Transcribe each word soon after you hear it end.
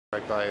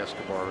Right by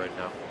Escobar right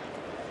now.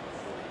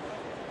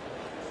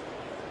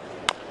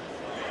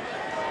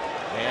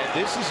 And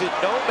this is in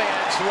no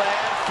man's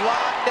land.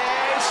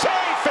 Flande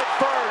safe at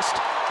first.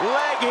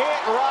 Leg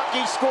hit.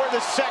 Rockies score the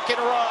second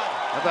run.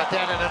 How about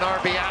that in an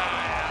RBI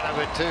out of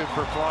it too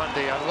for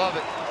Flande? I love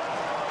it.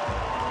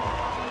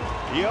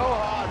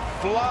 Yohan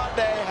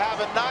Flande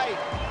have a night.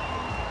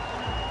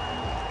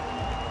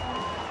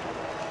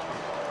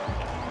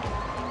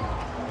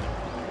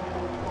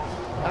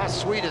 How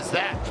sweet is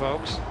that,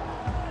 folks?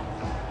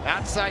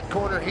 Outside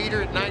corner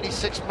heater at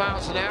 96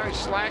 miles an hour. He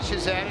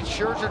slashes at it.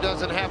 Scherzer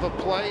doesn't have a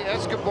play.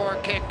 Escobar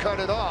can't cut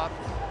it off.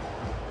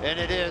 And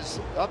it is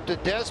up to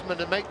Desmond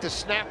to make the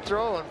snap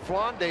throw. And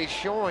Flande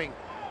showing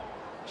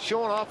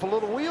off a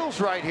little wheels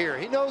right here.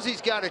 He knows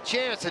he's got a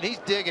chance, and he's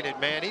digging it,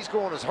 man. He's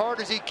going as hard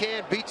as he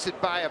can. Beats it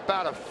by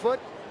about a foot.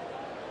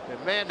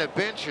 And, man, the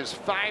bench is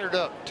fired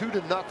up.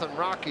 2-0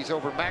 Rockies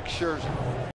over Max Scherzer.